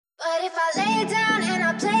But if I lay down and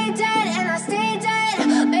I play dead and I stay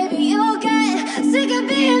dead, maybe you'll get sick of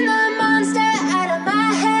being the monster out of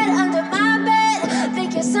my head, under my bed.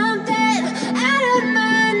 Think you're something out of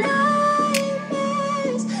my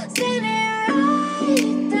nightmares, standing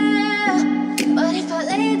right there. But if I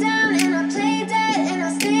lay down and I play dead and I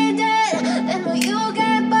stay dead, then will you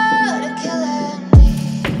get bored of killing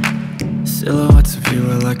me? Silhouettes of you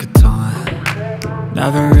are like a taunt.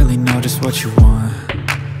 Never really know just what you want.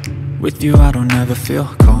 With you I don't ever feel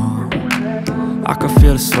calm. I can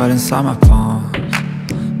feel the sweat inside my palms.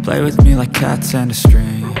 Play with me like cats and a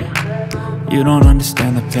string. You don't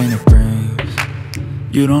understand the pain it brings.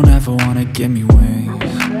 You don't ever wanna give me wings.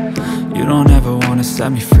 You don't ever wanna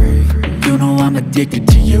set me free. You know I'm addicted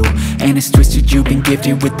to you, and it's twisted, you've been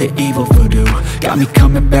gifted with the evil voodoo. Got me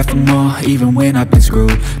coming back for more, even when I've been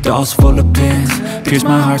screwed. Dolls full of pins, pierce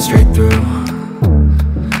my heart straight through.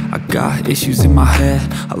 I got issues in my head,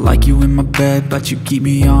 I like you in my bed, but you keep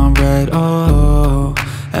me on red. Oh,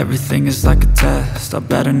 everything is like a test. I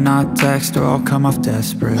better not text or I'll come off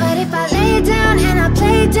desperate. But if I lay down and I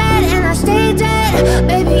play dead and I stay dead,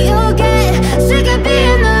 maybe you'll get sick of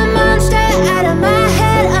being the monster out of my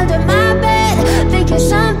head, under my bed. Think you're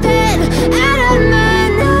something out of my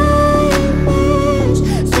nightmares,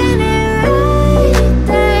 standing right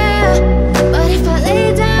there. But if I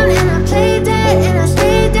lay down and I play dead and I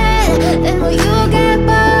stay dead, then will you get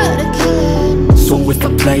bored of killing me? So if I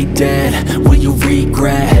play dead, will you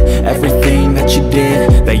regret everything that you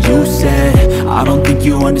did, that you said? I don't think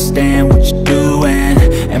you understand what you're doing,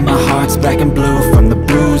 and my heart's black and blue from the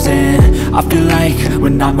bruising. I feel like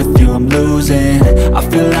when I'm with you I'm losing. I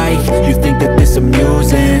feel like you think that this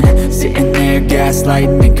amusing, sitting there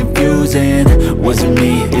gaslighting and confusing. Was it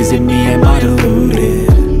me? Is it me? Am I deluded?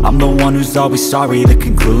 I'm the one who's always sorry, the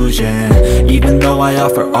conclusion, even though I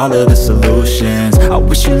offer all of the solutions. I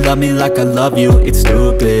wish you loved me like I love you, it's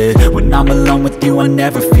stupid. When I'm alone with you I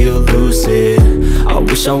never feel lucid. I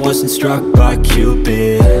wish I wasn't struck by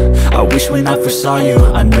Cupid. I wish when I first saw you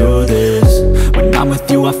I knew this. When I'm with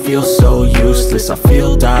you I feel so useless, I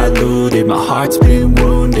feel diluted, my heart's been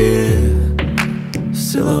wounded.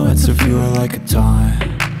 Silhouettes of you are like a taunt.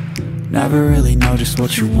 Never really know just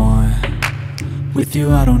what you want. With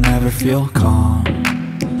you I don't ever feel calm.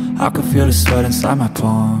 I can feel the sweat inside my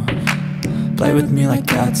palms. Play with me like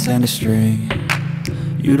cats and a string.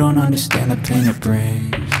 You don't understand the pain it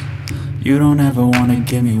brings. You don't ever wanna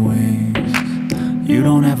give me wings. You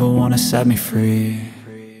don't ever wanna set me free.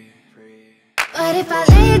 But if I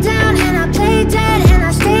lay down and I play dead and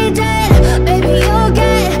I stay dead, maybe you'll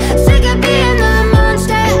get sick of being the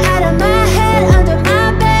monster out of my head, under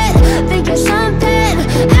my bed. Think you're something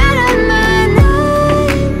out of my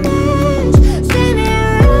nightmares,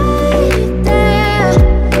 standing right there.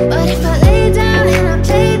 But if I lay down and I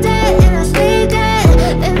play dead and I stay dead,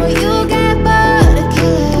 then will you get bored of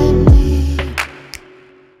killing me?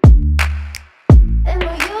 Then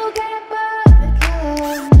will you get bored of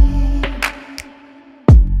killing me?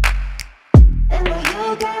 Then will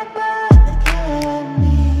you get bored of killing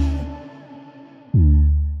me?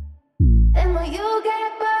 Then will you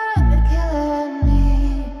get bored of killing me?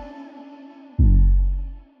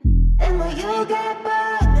 Then will you get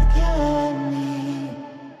bored of killing me?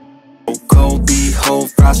 Cold, behold,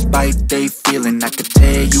 frostbite, they feeling. I could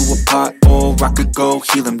tear you apart or I could go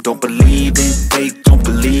heal them. Don't believe in fate, don't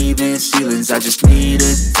believe in ceilings. I just need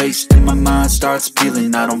a taste and my mind starts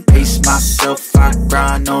peeling. I don't pace myself, I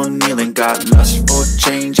grind on kneeling. Got lust for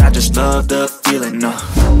change, I just love the feeling.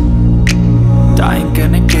 I ain't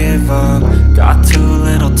gonna give up. Got too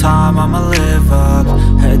little time, I'ma live up.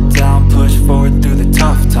 Head down, push forward through the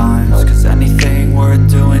tough times, cause anything worth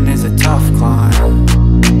doing is a tough climb.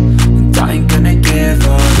 And I ain't gonna give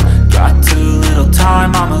up. Got too little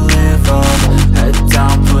time, I'ma live up. Head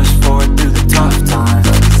down, push forward through the tough times,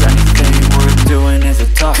 cause anything worth doing is a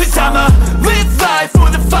tough climb. Cause I'ma live life for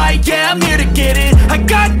the fight, yeah, I'm here to get it. I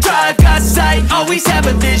got drive, got sight, always have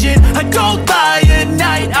a vision. I don't lie at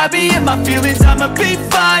night, I be in my feelings. I'ma be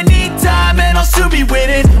fine, need time and I'll soon be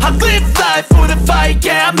winning. I live life for the fight,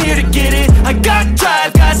 yeah, I'm here to get it. I got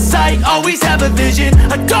drive, got sight, always have a vision.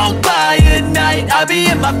 I don't lie at night, I be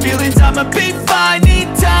in my feelings. I'ma be fine, need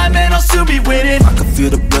time and I'll soon be winning. I can feel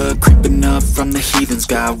the blood creeping up from the heathens.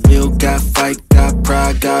 Got will, got fight, got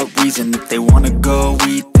pride, got reason. If they wanna go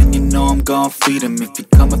eat, then you know I'm gon' feed them. If you're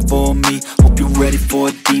coming for me, hope you're ready for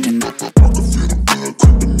a demon.